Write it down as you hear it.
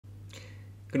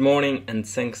Good morning and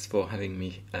thanks for having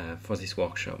me for this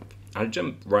workshop. I'll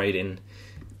jump right in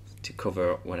to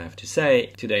cover what I have to say.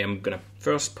 Today I'm going to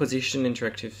first position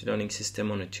interactive learning system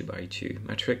on a 2x2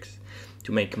 matrix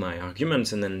to make my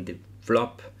arguments and then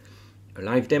develop a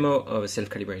live demo of a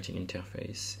self-calibrating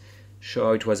interface, show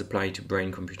how it was applied to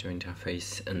brain-computer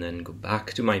interface, and then go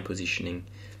back to my positioning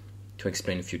to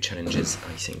explain a few challenges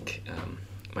I think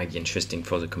might be interesting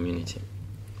for the community.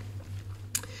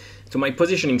 So my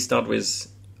positioning starts with,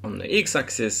 on the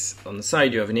x-axis, on the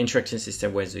side you have an interactive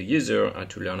system where the user has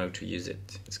to learn how to use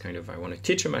it. It's kind of, I want to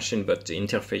teach a machine, but the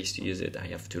interface to use it, I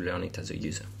have to learn it as a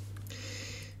user.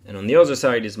 And on the other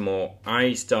side is more,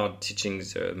 I start teaching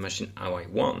the machine how I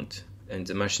want, and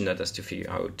the machine that has to figure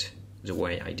out the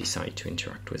way I decide to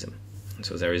interact with them. And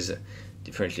so there is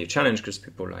definitely a challenge because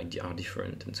people are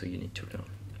different, and so you need to learn.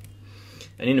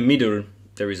 And in the middle,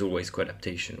 there is always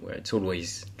co-adaptation, where it's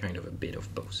always kind of a bit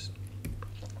of both.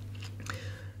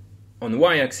 On the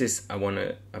y-axis, I want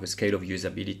to have a scale of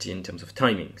usability in terms of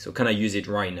timing. So can I use it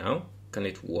right now? Can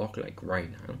it work like right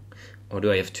now? Or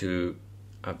do I have to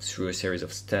have through a series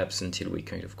of steps until we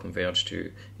kind of converge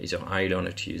to either I learn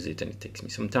how to use it and it takes me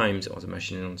some time, or the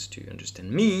machine learns to understand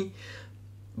me,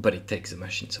 but it takes the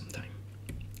machine some time.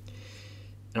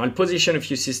 And I'll position a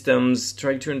few systems,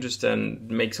 try to understand,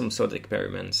 make some sort of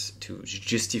experiments to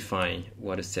justify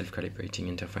what a self-calibrating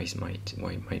interface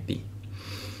might be.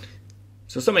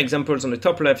 So some examples on the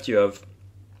top left, you have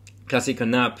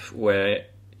classical app where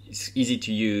it's easy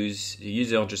to use. The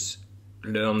user just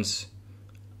learns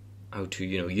how to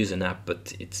use an app,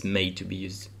 but it's made to be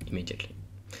used immediately.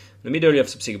 In the middle, you have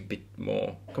something a bit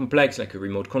more complex, like a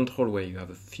remote control, where you have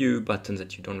a few buttons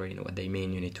that you don't really know what they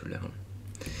mean. You need to learn.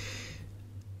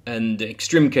 And the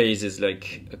extreme case is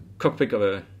like a cockpit of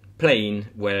a plane,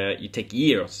 where you take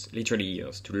years, literally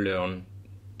years, to learn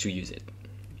to use it.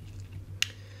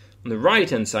 On the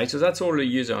right-hand side, so that's all the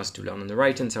user has to learn. On the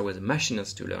right-hand side, where the machine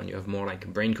has to learn, you have more like a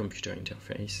brain-computer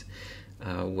interface,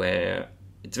 where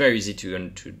it's very easy to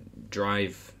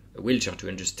drive a wheelchair, to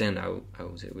understand how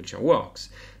the wheelchair works.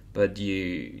 But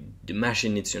the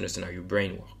machine needs to understand how your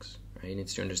brain works. Right? It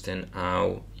needs to understand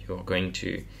how you're going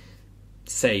to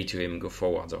say to him, go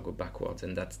forwards or go backwards.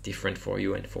 And that's different for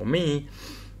you and for me.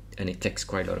 And it takes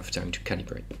quite a lot of time to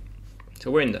calibrate. So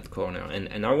we're in that corner.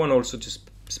 And I want also to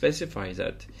specify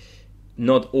that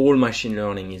not all machine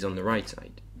learning is on the right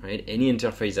side. Right? Any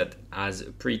interface that has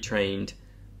a pre-trained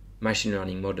machine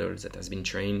learning model that has been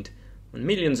trained on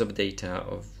millions of data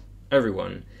of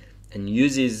everyone and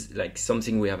uses like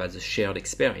something we have as a shared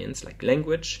experience, like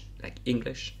language, like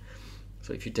English.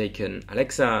 So if you take an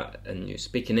Alexa and you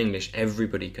speak in English,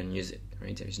 everybody can use it.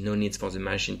 Right? There is no need for the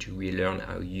machine to relearn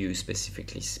how you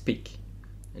specifically speak.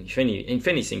 And if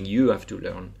anything, you have to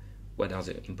learn what are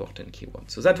the important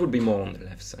keywords. So that would be more on the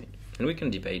left side. And we can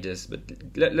debate this, but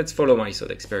let's follow my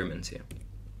sort of experiments here.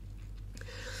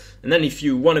 And then if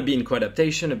you want to be in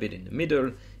co-adaptation, a bit in the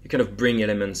middle, you kind of bring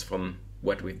elements from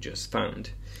what we've just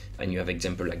found. And you have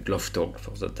example like glove talk,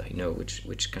 for that I know,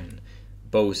 which can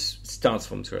both starts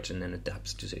from scratch and then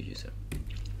adapts to the user.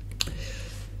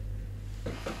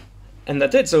 And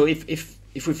that's it. So if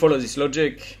we follow this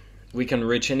logic, we can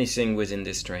reach anything within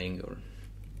this triangle.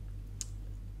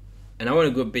 And I want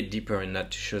to go a bit deeper in that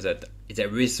to show that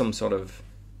there is some sort of,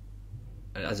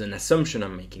 as an assumption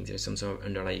I'm making, there's some sort of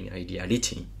underlying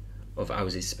ideality of how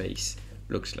this space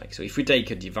looks like. So if we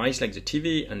take a device like the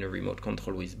TV and a remote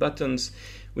control with buttons,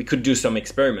 we could do some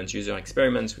experiments, user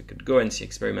experiments. We could go and see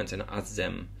experiments and ask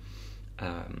them,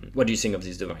 what do you think of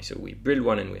this device? So we build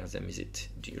one and we ask them,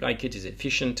 do you like it? Is it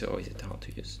efficient or is it hard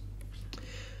to use?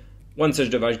 One such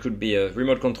device could be a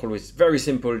remote control with very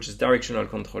simple, just directional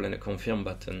control and a confirm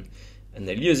button. And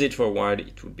they'll use it for a while.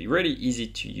 It would be really easy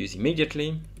to use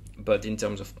immediately. But in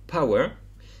terms of power,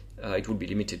 it would be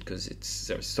limited because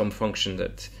there's some function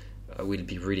that will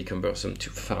be really cumbersome to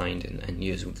find and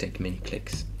use, will take many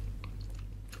clicks.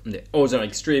 On the other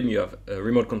extreme, you have a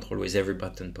remote control with every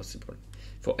button possible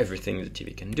for everything the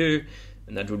TV can do.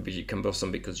 And that would be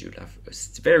cumbersome because you'll have a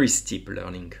very steep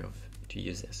learning curve to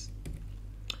use this.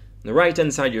 On the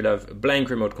right-hand side, you'll have a blank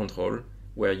remote control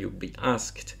where you'll be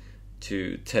asked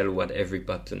to tell what every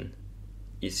button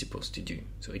is supposed to do.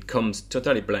 So it comes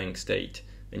totally blank state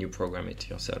and you program it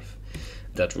yourself.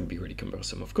 That would be really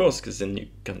cumbersome, of course, because then you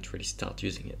can't really start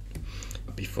using it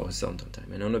before a certain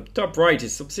time. And on the top right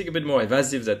is something a bit more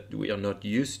evasive that we are not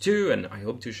used to, and I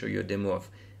hope to show you a demo of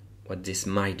what this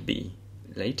might be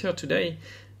later today.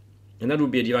 And that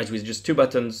would be a device with just two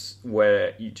buttons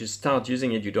where you just start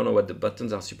using it. You don't know what the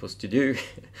buttons are supposed to do,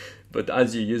 but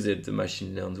as you use it, the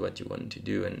machine learns what you want to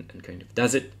do and kind of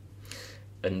does it.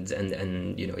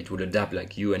 and you know, it would adapt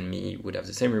like you and me would have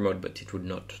the same remote, but it would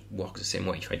not work the same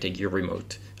way. If I take your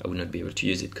remote, I would not be able to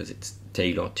use it because it's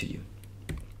tailored to you.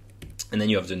 And then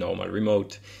you have the normal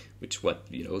remote, which what,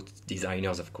 you know,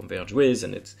 designers have converged with,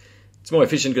 and it's more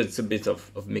efficient because it's a bit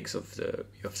of mix of you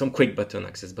have some quick button,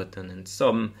 access button, and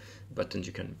some buttons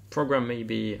you can program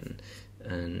maybe,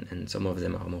 and some of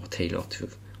them are more tailored to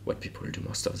what people do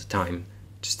most of the time,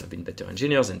 just have been better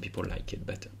engineers and people like it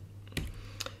better.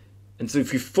 And so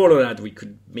if we follow that, we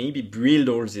could maybe build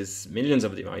all these millions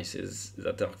of devices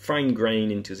that are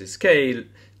fine-grained into the scale,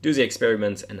 do the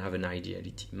experiments, and have an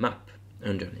ideality map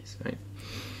underneath, right?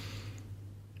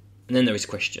 And then there is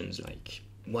questions like,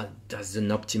 well, does an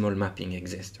optimal mapping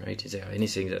exist, right? Is there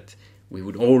anything that we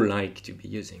would all like to be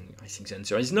using? I think the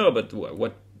answer is no, but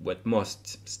what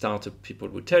most startup people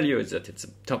would tell you is that it's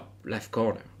a top left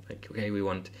corner. Like, okay, you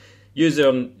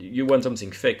want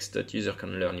something fixed that user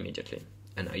can learn immediately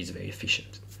and is very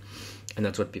efficient. And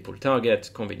that's what people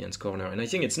target, convenience corner. And I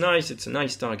think it's nice. It's a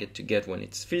nice target to get when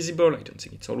it's feasible. I don't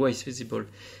think it's always feasible,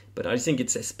 but I think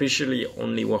it's especially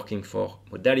only working for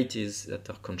modalities that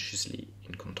are consciously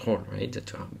in control, right?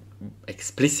 That are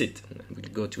explicit. And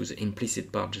we'll go to the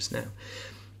implicit part just now,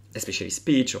 especially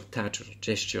speech or touch or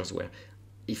gestures, where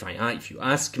if you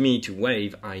ask me to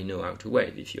wave, I know how to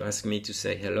wave. If you ask me to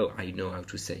say hello, I know how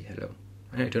to say hello.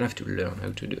 I don't have to learn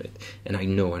how to do it, and I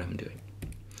know what I'm doing.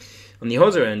 On the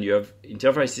other hand, you have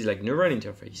interfaces like neural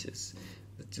interfaces.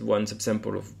 That's one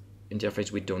subsample of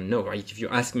interface we don't know, right? If you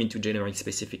ask me to generate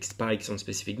specific spikes on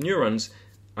specific neurons,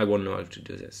 I won't know how to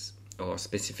do this. Or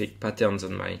specific patterns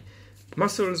on my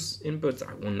muscles inputs,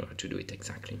 I won't know how to do it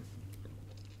exactly.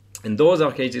 And those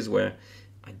are cases where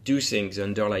I do think the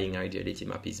underlying ideality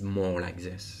map is more like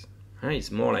this. Right?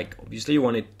 It's more like, obviously you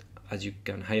want it as you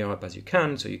can higher up as you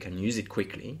can, so you can use it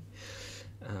quickly.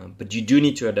 But you do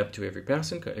need to adapt to every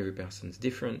person, because every person is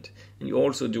different. And you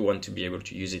also do want to be able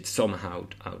to use it somehow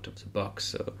out of the box,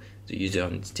 so the user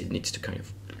still needs to kind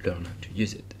of learn how to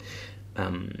use it.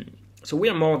 So we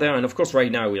are more there, and of course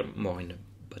right now we are more in the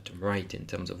bottom right in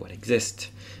terms of what exists.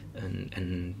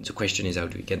 And the question is, how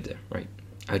do we get there, right?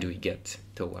 How do we get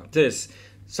toward this?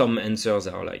 Some answers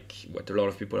are like what a lot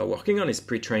of people are working on is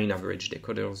pre-trained average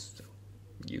decoders. So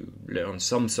you learn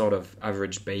some sort of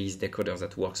average-based decoder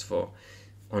that works for,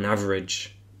 on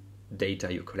average,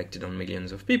 data you collected on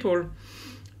millions of people.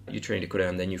 You train the decoder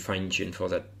and then you fine-tune for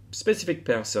that specific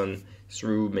person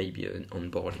through maybe an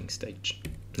onboarding stage.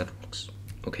 That works.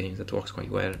 Okay, that works quite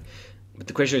well. But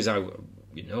the question is how,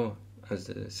 you know, as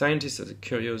a scientist, as a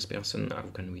curious person, how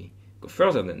can we go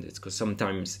further than this? Because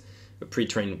sometimes a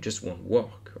pre-trained just won't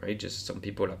work, right? Just some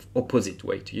people have opposite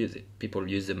way to use it. People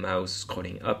use the mouse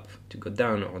scrolling up to go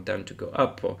down or down to go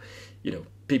up, or, you know,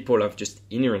 people have just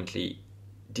inherently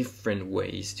different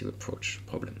ways to approach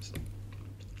problems.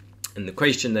 And the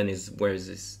question then is, where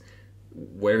is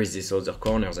this other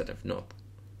corner that I've not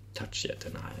touched yet?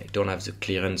 And I don't have the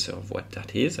clear answer of what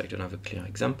that is. I don't have a clear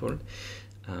example.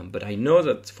 But I know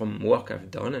that from work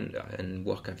I've done and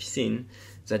work I've seen,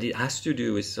 that it has to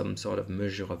do with some sort of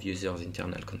measure of users'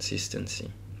 internal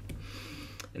consistency.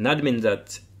 And that means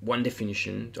that one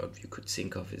definition that you could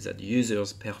think of is that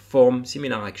users perform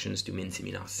similar actions to mean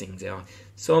similar things. They are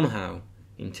somehow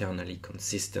internally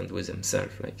consistent with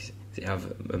themselves, like they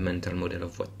have a mental model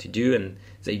of what to do and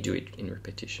they do it in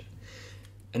repetition.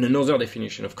 And another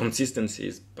definition of consistency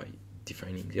is by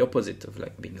defining the opposite of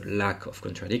like being a lack of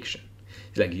contradiction.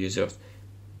 It's like users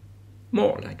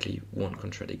more likely won't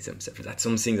contradict themselves. That's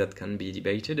something that can be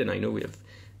debated, and I know we have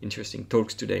interesting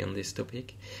talks today on this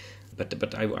topic.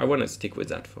 But I want to stick with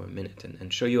that for a minute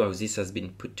and show you how this has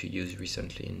been put to use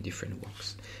recently in different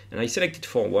works. And I selected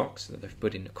 4 works that I've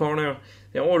put in the corner.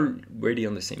 They're all really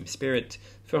on the same spirit.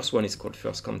 First one is called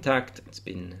First Contact. It's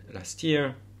been last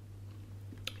year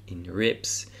in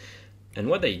RIPS. And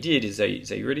what they did is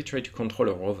they really tried to control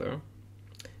a rover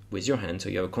with your hand. So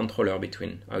you have a controller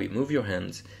between how you move your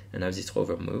hands and how this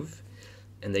rover move.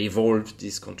 And they evolved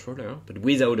this controller, but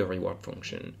without a reward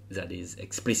function that is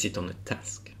explicit on a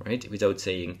task, right? Without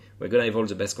saying, we're going to evolve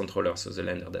the best controller so the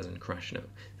lander doesn't crash now.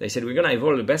 They said, we're going to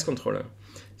evolve the best controller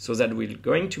so that we're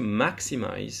going to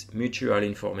maximize mutual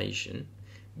information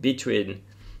between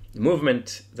the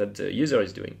movement that the user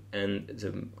is doing and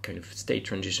the kind of state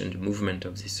transition, the movement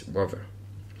of this rover.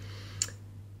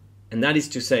 And that is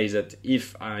to say that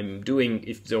if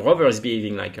the rover is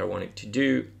behaving like I want it to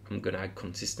do, I'm going to act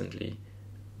consistently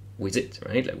with it,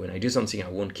 right? Like when I do something, I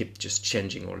won't keep just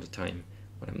changing all the time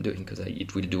what I'm doing, because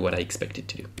it will do what I expect it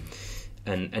to do.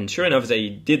 And sure enough, they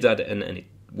did that, and it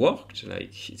worked.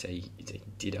 Like they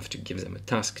did have to give them a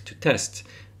task to test,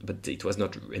 but it was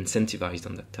not incentivized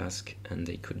on that task, and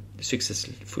they could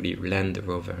successfully land the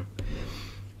rover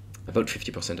about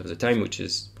 50% of the time, which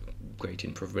is great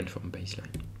improvement from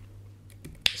baseline.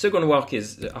 Second work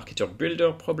is the architecture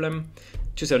builder problem,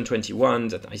 2021,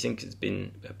 that I think has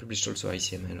been published also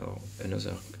ICML or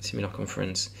another similar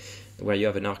conference, where you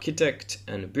have an architect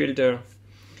and a builder,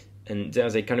 and there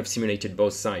they kind of simulated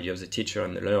both sides. You have the teacher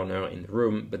and the learner in the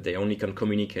room, but they only can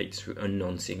communicate through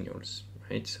unknown signals,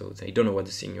 right? So they don't know what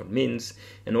the signal means,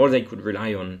 and all they could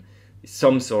rely on is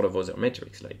some sort of other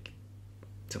metrics, like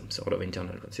some sort of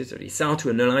internal consistency. It's hard to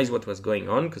analyze what was going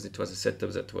on because it was a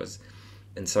setup that was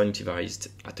incentivized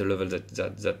at a level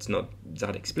that's not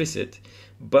that explicit.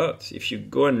 But if you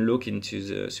go and look into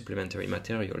the supplementary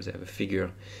materials, they have a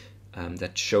figure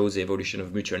that shows the evolution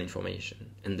of mutual information.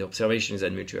 And the observation is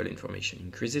that mutual information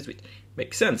increases, which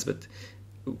makes sense, but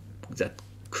that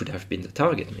could have been the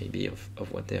target maybe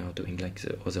of what they are doing, like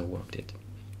the other work did.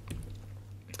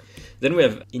 Then we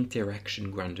have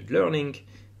interaction-grounded learning,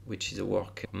 which is a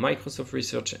work of Microsoft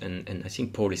Research, and I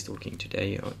think Paul is talking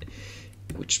today,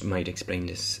 which might explain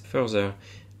this further.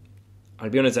 I'll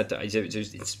be honest that it's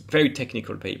a very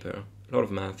technical paper, a lot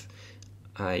of math.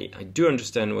 I do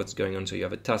understand what's going on. So you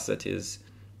have a task that is,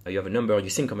 you have a number, you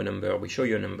think of a number, we show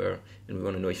you a number, and we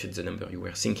want to know if it's the number you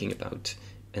were thinking about.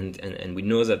 And we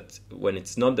know that when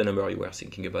it's not the number you were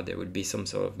thinking about, there will be some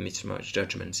sort of mismatch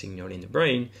judgment signal in the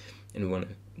brain, and we want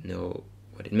to know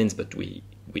what it means, but we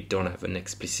don't have an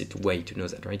explicit way to know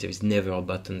that, right? There is never a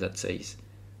button that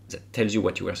tells you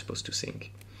what you were supposed to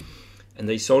think. And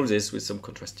they solve this with some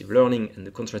contrastive learning, and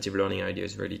the contrastive learning idea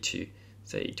is really to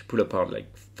pull apart,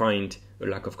 like find a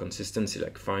lack of consistency,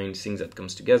 like find things that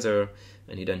comes together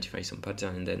and identify some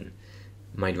pattern, and then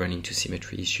might run into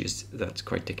symmetry issues. That's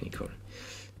quite technical.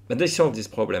 But they solve this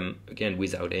problem, again,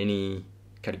 without any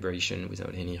calibration,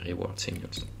 without any reward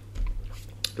signals.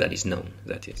 That is known,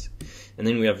 that is. And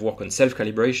then we have work on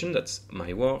self-calibration. That's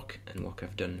my work and work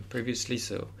I've done previously.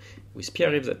 So with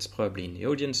Pierre-Yves, that's probably in the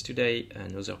audience today,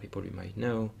 and other people you might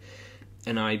know.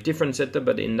 And I have different setup,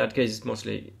 but in that case, it's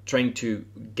mostly trying to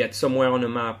get somewhere on a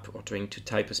map or trying to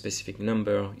type a specific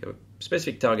number. You have a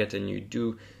specific target, and you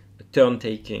do a turn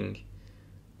taking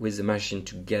with the machine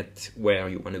to get where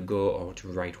you want to go or to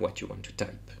write what you want to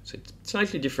type. So it's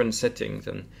slightly different setting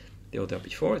than the other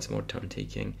before. It's more turn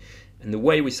taking. And the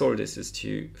way we solve this is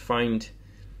to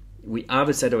we have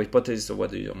a set of hypotheses of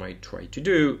what you might try to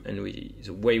do, and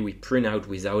the way we print out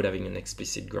without having an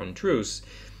explicit ground truth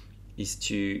is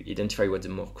to identify what's a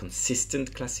more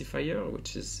consistent classifier,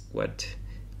 which is what,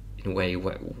 in a way,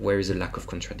 where is a lack of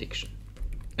contradiction.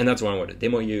 And that's why I want to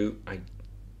demo you. I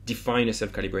define a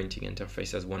self-calibrating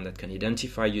interface as one that can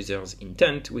identify users'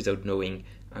 intent without knowing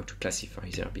how to classify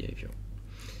their behavior.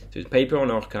 So there's a paper on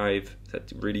arXiv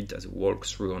that really does a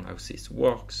walkthrough on how this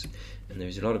works, and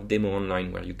there's a lot of demo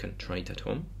online where you can try it at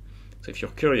home. So if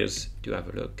you're curious, do have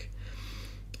a look.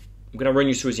 I'm going to run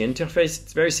you through the interface.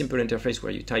 It's a very simple interface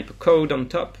where you type a code on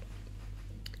top.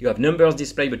 You have numbers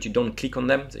displayed, but you don't click on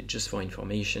them. They're just for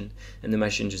information, and the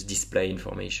machine just displays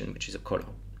information, which is a color.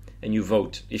 And you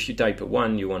vote. If you type a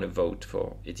 1, you want to vote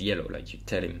for it's yellow, like you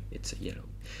tell him it's a yellow.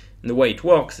 And the way it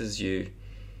works is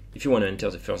if you want to enter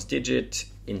the first digit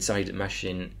inside the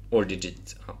machine, all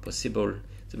digits are possible.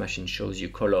 The machine shows you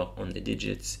color on the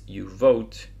digits. You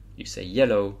vote, you say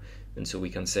yellow, and so we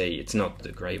can say it's not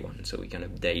the gray one. So we can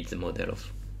update the model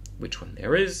of which one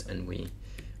there is, and we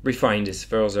refine this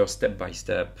further step by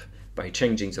step by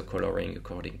changing the coloring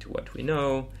according to what we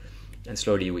know, and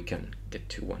slowly we can get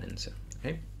to one answer.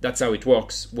 Okay? That's how it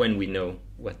works when we know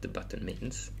what the button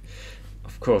means.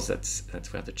 Of course, that's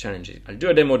where the challenge is. I'll do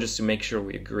a demo just to make sure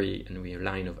we agree and we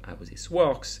align of how this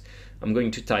works. I'm going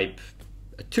to type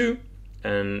a 2,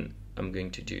 and I'm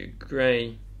going to do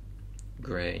gray,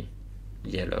 gray,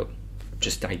 yellow.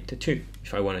 Just type the 2.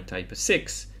 If I want to type a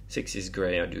 6, 6 is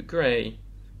gray, I do gray,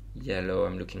 yellow,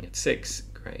 I'm looking at 6,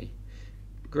 gray,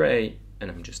 gray,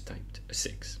 and I'm just typed a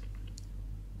 6.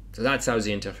 So that's how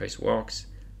the interface works.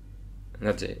 And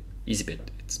that's the easy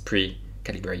bit. It's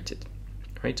pre-calibrated.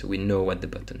 Right? So we know what the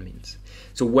button means.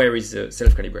 So where is the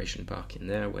self-calibration part in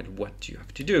there? Well, what you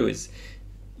have to do is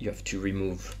you have to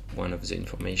remove one of the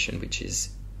information, which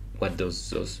is what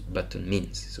those button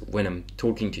means. So when I'm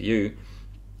talking to you,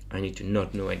 I need to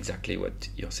not know exactly what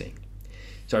you're saying.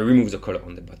 So I remove the color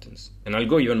on the buttons. And I'll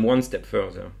go even one step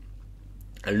further.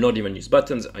 I'll not even use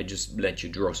buttons, I just let you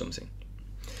draw something.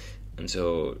 And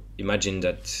so imagine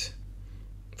that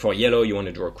for yellow you want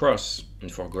to draw a cross,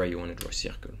 and for gray you want to draw a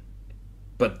circle.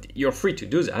 But you're free to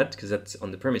do that, because that's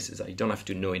on the premises. I don't have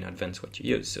to know in advance what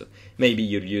you use. So maybe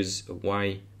you'll use a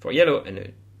Y for yellow and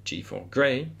a G for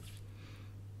gray.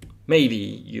 maybe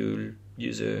you'll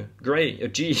use a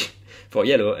G for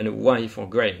yellow and a Y for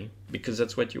gray, because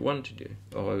that's what you want to do,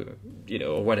 or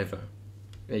or whatever.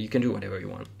 You can do whatever you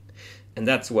want, and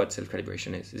that's what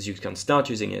self-calibration is you can start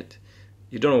using it,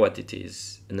 you don't know what it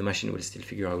is, and the machine will still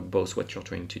figure out both what you're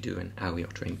trying to do and how you're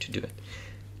trying to do it.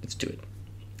 Let's do it.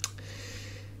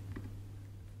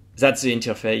 That's the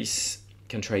interface. You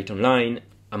can try it online.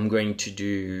 I'm going to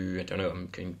do, I'm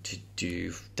going to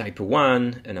do type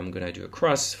 1, and I'm going to do a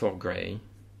cross for gray.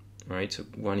 Right, so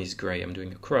 1 is gray, I'm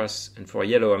doing a cross, and for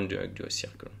yellow, I'm going to do a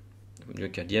circle. I'm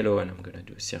doing at yellow, and I'm going to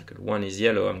do a circle. 1 is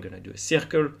yellow, I'm going to do a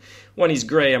circle. 1 is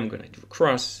gray, I'm going to do a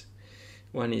cross.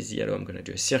 1 is yellow, I'm going to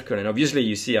do a circle. And obviously,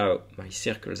 you see how my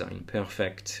circles are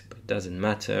imperfect, but it doesn't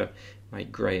matter. My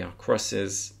gray are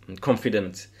crosses. I'm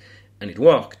confident, and it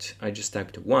worked. I just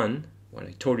typed 1, what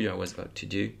I told you I was about to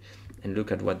do, and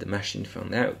look at what the machine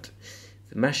found out.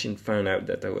 The machine found out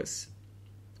that I was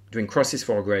doing crosses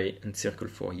for gray and circle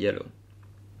for yellow.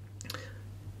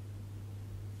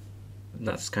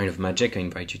 That's kind of magic. I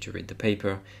invite you to read the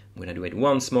paper. I'm going to do it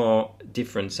once more,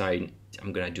 different side.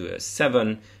 I'm going to do a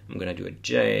 7. I'm going to do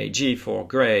a G for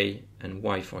gray and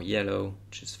Y for yellow,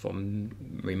 just for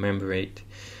remember it.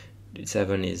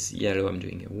 7 is yellow, I'm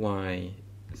doing a Y.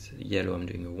 So yellow, I'm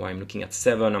doing a Y. I'm looking at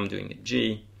 7, I'm doing a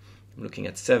G. I'm looking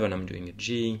at 7, I'm doing a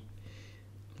G.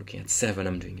 Looking at 7,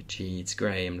 I'm doing a G, it's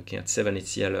gray. I'm looking at 7,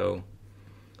 it's yellow.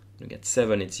 Looking at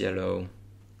 7, it's yellow.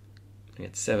 Looking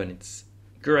at 7, it's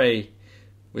gray.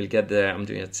 We'll get there. I'm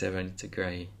doing at 7, it's a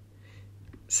gray.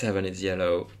 7 is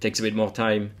yellow. Takes a bit more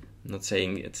time. I'm not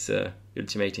saying it's the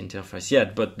ultimate interface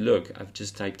yet, but look, I've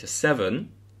just typed a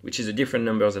 7, which is a different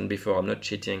number than before. I'm not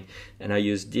cheating. And I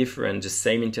use the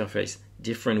same interface,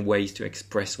 different ways to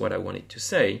express what I wanted to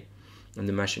say, and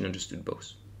the machine understood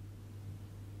both.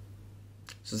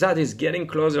 So that is getting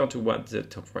closer to what the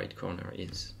top right corner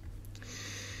is.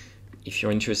 If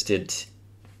you're interested,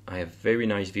 I have very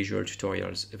nice visual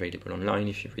tutorials available online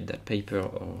if you read that paper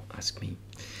or ask me,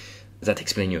 that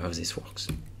explain you how this works.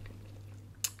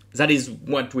 That is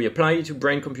what we apply to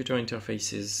brain-computer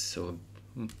interfaces, so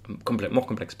more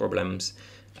complex problems.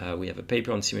 We have a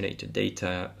paper on simulated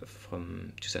data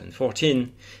from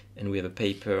 2014, and we have a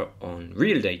paper on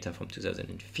real data from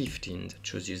 2015 that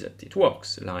shows you that it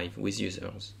works live with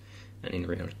users and in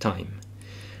real time.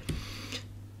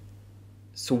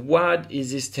 So what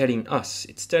is this telling us?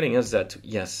 It's telling us that,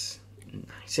 yes,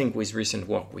 I think with recent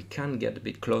work we can get a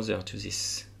bit closer to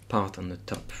this part on the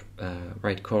top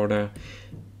right corner.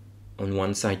 On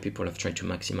one side, people have tried to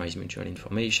maximize mutual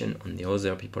information. On the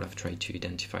other, people have tried to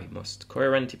identify most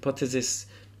coherent hypothesis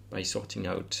by sorting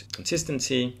out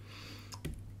consistency.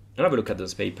 I'll have a look at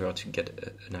those papers to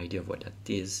get an idea of what that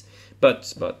is.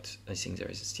 But I think there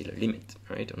is still a limit,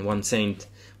 right? On one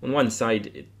side,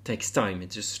 it takes time.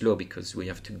 It's just slow because we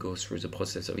have to go through the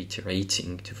process of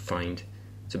iterating to find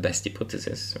the best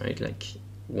hypothesis, right? Like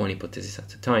one hypothesis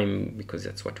at a time, because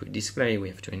that's what we display. We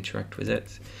have to interact with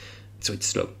it. So it's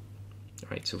slow.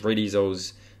 Right, so really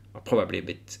those are probably a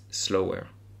bit slower,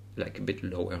 like a bit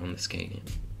lower on the scale.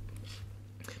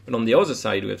 But on the other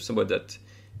side, we have somewhat that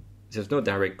there's no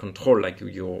direct control, like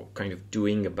you're kind of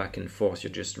doing a back and forth,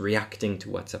 you're just reacting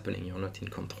to what's happening, you're not in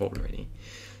control really.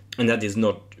 And that is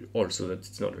not, also that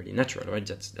it's not really natural, right?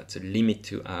 That's a limit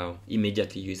to how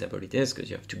immediately usable it is, because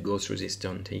you have to go through this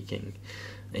turn taking,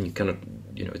 and you cannot,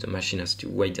 the machine has to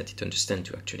wait that it understands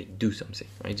to actually do something,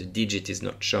 right? The digit is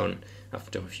not shown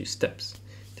after a few steps.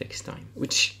 It takes time,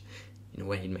 which in a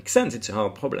way it makes sense. It's a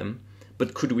hard problem,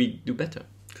 but could we do better?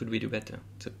 Could we do better?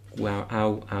 So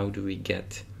how do we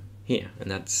get here?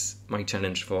 And that's my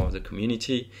challenge for the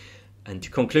community. And to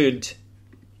conclude,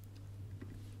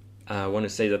 I want to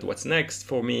say that what's next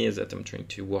for me is that I'm trying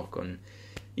to work on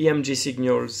EMG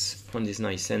signals from this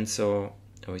nice sensor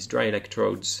with dry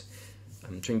electrodes.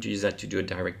 I'm trying to use that to do a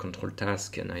direct control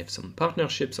task, and I have some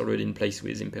partnerships already in place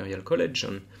with Imperial College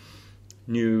on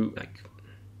new,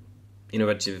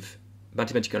 innovative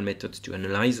mathematical methods to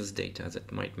analyze those data that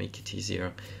might make it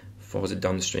easier for the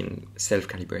downstream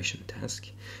self-calibration task.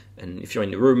 And if you're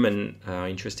in the room and are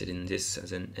interested in this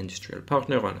as an industrial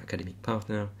partner or an academic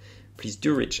partner, please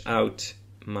do reach out.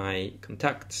 My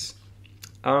contacts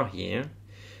are here.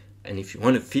 And if you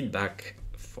want a feedback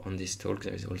on this talk,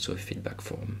 there is also a feedback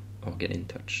form, or get in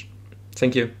touch.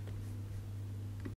 Thank you.